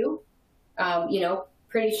IFU. You know,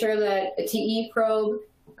 pretty sure that a TE probe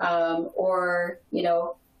or, you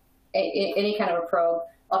know, any kind of a probe,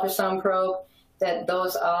 ultrasound probe, that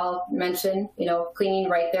those all mention, you know, cleaning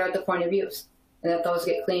right there at the point of use, and that those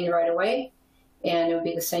get cleaned right away. And it would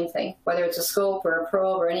be the same thing, whether it's a scope or a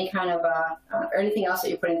probe or any kind of, or anything else that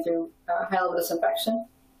you're putting through high-level disinfection,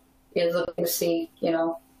 is looking to see, you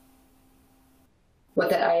know, what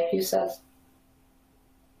that IFU says.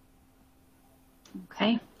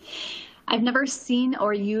 Okay. I've never seen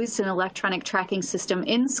or used an electronic tracking system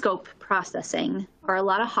in scope processing. Are a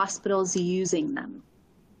lot of hospitals using them?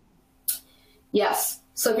 Yes.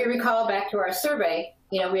 So if you recall back to our survey,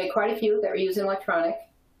 you know, we had quite a few that were using electronic.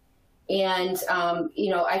 And, you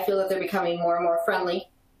know, I feel that they're becoming more and more friendly,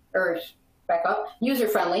 or back up,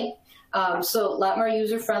 user-friendly. So a lot more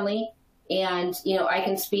user-friendly. And, you know, I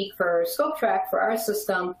can speak for Scope Track for our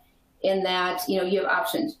system in that, you know, you have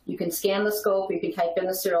options. You can scan the scope, you can type in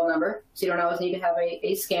the serial number, so you don't always need to have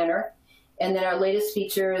a scanner. And then our latest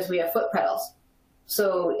feature is we have foot pedals.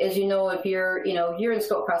 So as you know, if you're, you know, you're in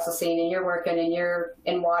scope processing and you're working and you're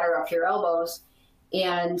in water up to your elbows,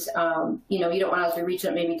 and, you know, you don't want to be reaching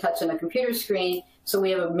up, maybe touching a computer screen. So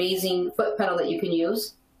we have an amazing foot pedal that you can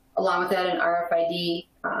use. Along with that, an RFID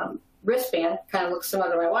wristband, kind of looks similar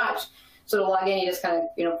to my watch. So to log in, you just kind of,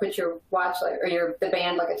 you know, put your watch or the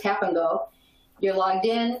band like a tap and go. You're logged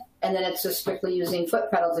in, and then it's just strictly using foot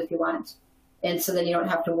pedals if you want. And so then you don't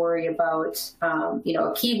have to worry about, you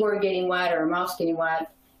know, a keyboard getting wet or a mouse getting wet.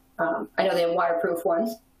 I know they have waterproof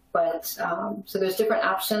ones, but so there's different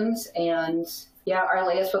options. And yeah, our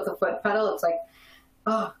latest with the foot pedal, it's like,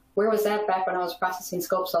 oh, where was that back when I was processing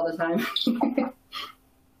scopes all the time?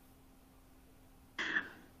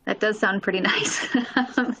 That does sound pretty nice.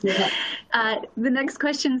 Yeah. The next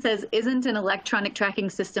question says, isn't an electronic tracking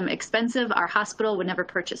system expensive? Our hospital would never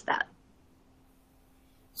purchase that.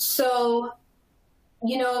 So,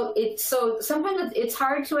 you know, so sometimes it's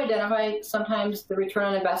hard to identify sometimes the return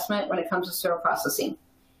on investment when it comes to sterile processing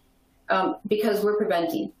because we're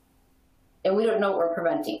preventing, and we don't know what we're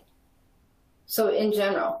preventing. So in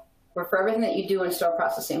general, for everything that you do in sterile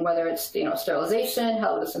processing, whether it's, you know, sterilization,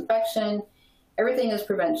 high-level disinfection, everything is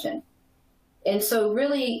prevention. And so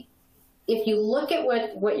really, if you look at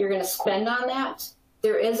what you're going to spend on that,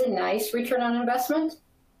 there is a nice return on investment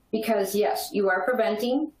because, yes, you are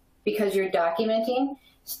preventing because you're documenting.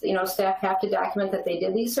 You know, staff have to document that they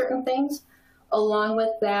did these certain things. Along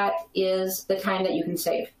with that is the time that you can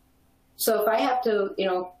save. So if I have to, you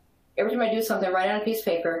know, every time I do something, write on a piece of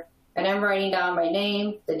paper, and I'm writing down my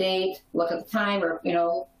name, the date, look at the time, or, you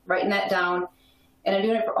know, writing that down, and I'm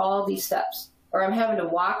doing it for all of these steps. Or I'm having to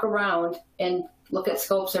walk around and look at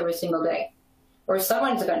scopes every single day. Or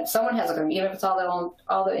someone has a even if it's all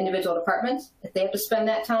the individual departments, if they have to spend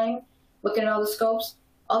that time looking at all the scopes,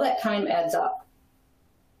 all that time adds up.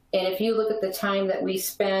 And if you look at the time that we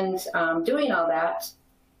spend doing all that,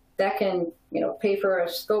 that can, you know, pay for a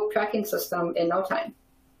scope tracking system in no time.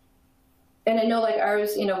 And I know like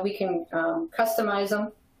ours, you know, we can customize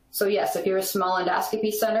them. So yes, if you're a small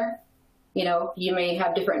endoscopy center, you know, you may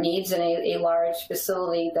have different needs in a large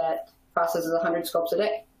facility that processes 100 scopes a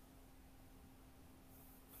day.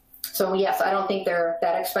 So yes, I don't think they're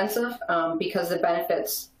that expensive because the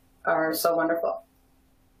benefits are so wonderful.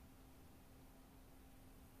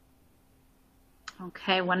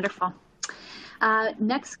 Okay, wonderful.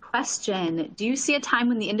 Next question. Do you see a time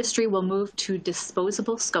when the industry will move to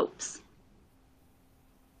disposable scopes?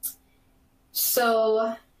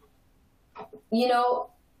 So, you know,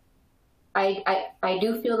 I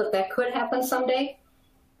do feel that could happen someday.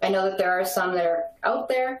 I know that there are some that are out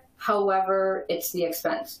there. However, it's the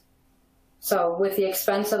expense. So with the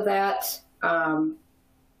expense of that,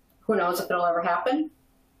 who knows if it'll ever happen.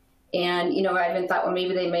 And, you know, I even thought, well,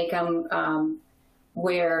 maybe they make them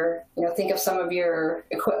where, you know, think of some of your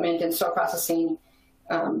equipment in store processing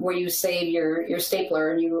where you save your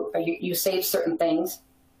stapler and you save certain things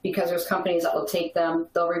because there's companies that will take them,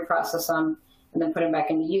 they'll reprocess them, and then put them back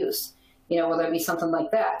into use. You know, whether it be something like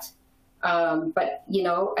that. But, you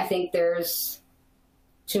know, I think there's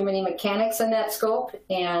too many mechanics in that scope.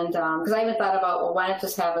 And because I even thought about, well, why not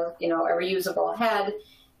just have a, you know, a reusable head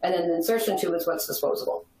and then the insertion tube is what's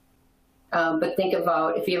disposable. But think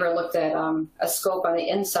about if you ever looked at a scope on the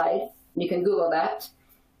inside, you can Google that.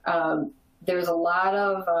 There's a lot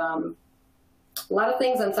of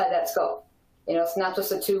things inside that scope. You know, it's not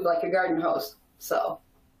just a tube like your garden hose. So.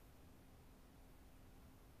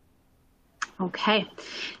 Okay.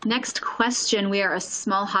 Next question. We are a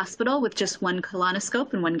small hospital with just one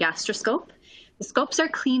colonoscope and one gastroscope. The scopes are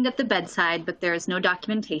cleaned at the bedside, but there is no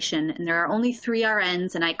documentation, and there are only 3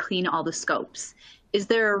 RNs, and I clean all the scopes. Is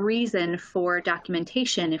there a reason for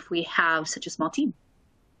documentation if we have such a small team?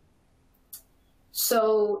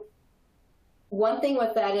 So one thing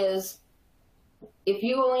with that is, if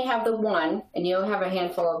you only have the one and you don't have a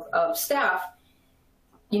handful of staff,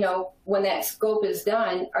 you know, when that scope is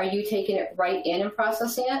done, are you taking it right in and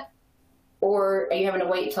processing it? Or are you having to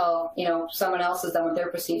wait till, you know, someone else is done with their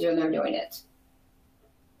procedure and they're doing it?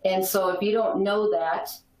 And so if you don't know that,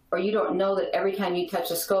 or you don't know that every time you touch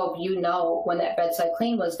a scope, you know when that bedside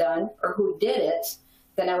clean was done or who did it,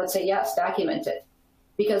 then I would say, yes, document it.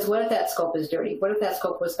 Because what if that scope is dirty? What if that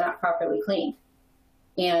scope was not properly cleaned?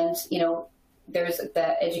 And, you know, there's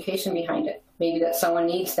that education behind it. Maybe that someone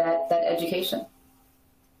needs that education.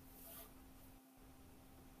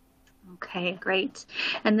 Okay, great.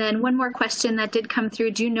 And then one more question that did come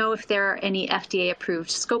through. Do you know if there are any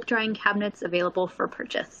FDA-approved scope drying cabinets available for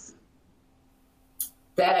purchase?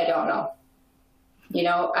 That I don't know. You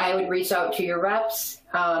know, I would reach out to your reps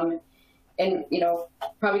and, you know,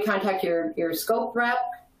 probably contact your scope rep,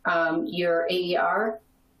 your AER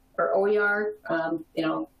or OER, you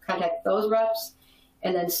know, contact those reps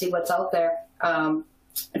and then see what's out there.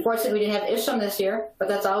 Unfortunately, we didn't have ISHM this year, but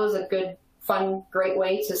that's always a good, fun, great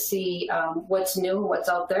way to see what's new, what's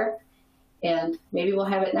out there. And maybe we'll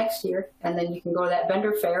have it next year. And then you can go to that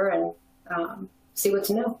vendor fair and see what's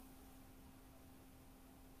new.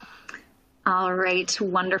 All right,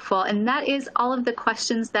 wonderful. And that is all of the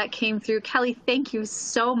questions that came through. Kelly, thank you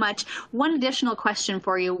so much. One additional question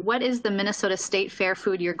for you. What is the Minnesota State Fair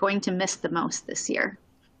food you're going to miss the most this year?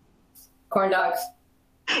 Corn dogs.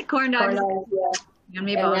 Corn dogs. Corn dogs, yeah. You and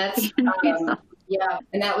me both. Yeah,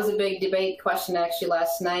 and that was a big debate question actually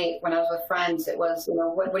last night when I was with friends. It was, you know,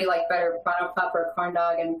 what do you like better, Pronto Pup or corn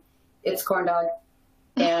dog? And it's corn dog.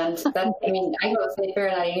 And that, I mean, I go to State Fair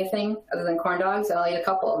and not eat anything other than corn dogs, and I'll eat a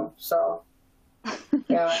couple of them. So,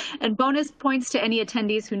 yeah. And bonus points to any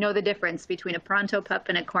attendees who know the difference between a Pronto Pup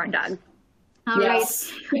and a corn dog. All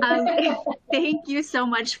yes. right. Thank you so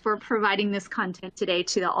much for providing this content today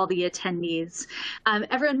to all the attendees.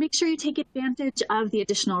 Everyone, make sure you take advantage of the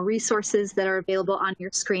additional resources that are available on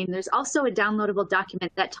your screen. There's also a downloadable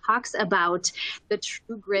document that talks about the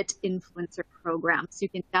True Grit Influencer Program. So you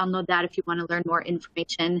can download that if you want to learn more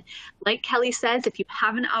information. Like Kelly says, if you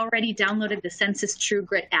haven't already downloaded the Censis True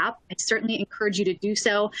Grit app, I certainly encourage you to do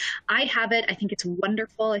so. I have it. I think it's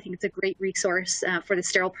wonderful. I think it's a great resource for the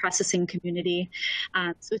sterile processing community.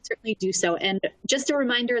 So certainly do so. And just a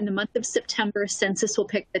reminder, in the month of September, Censis will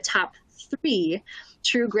pick the top 3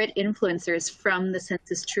 True Grit influencers from the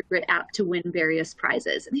Censis True Grit app to win various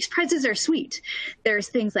prizes. And these prizes are sweet. There's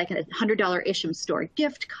things like a $100 ISHM store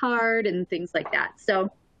gift card and things like that.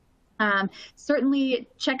 So certainly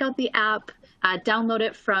check out the app, download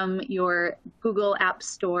it from your Google App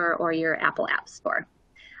Store or your Apple App Store.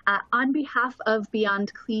 On behalf of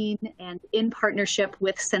Beyond Clean and in partnership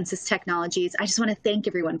with Censis Technologies, I just want to thank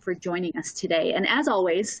everyone for joining us today. And as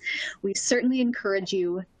always, we certainly encourage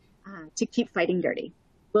you to keep fighting dirty.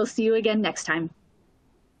 We'll see you again next time.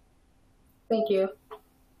 Thank you.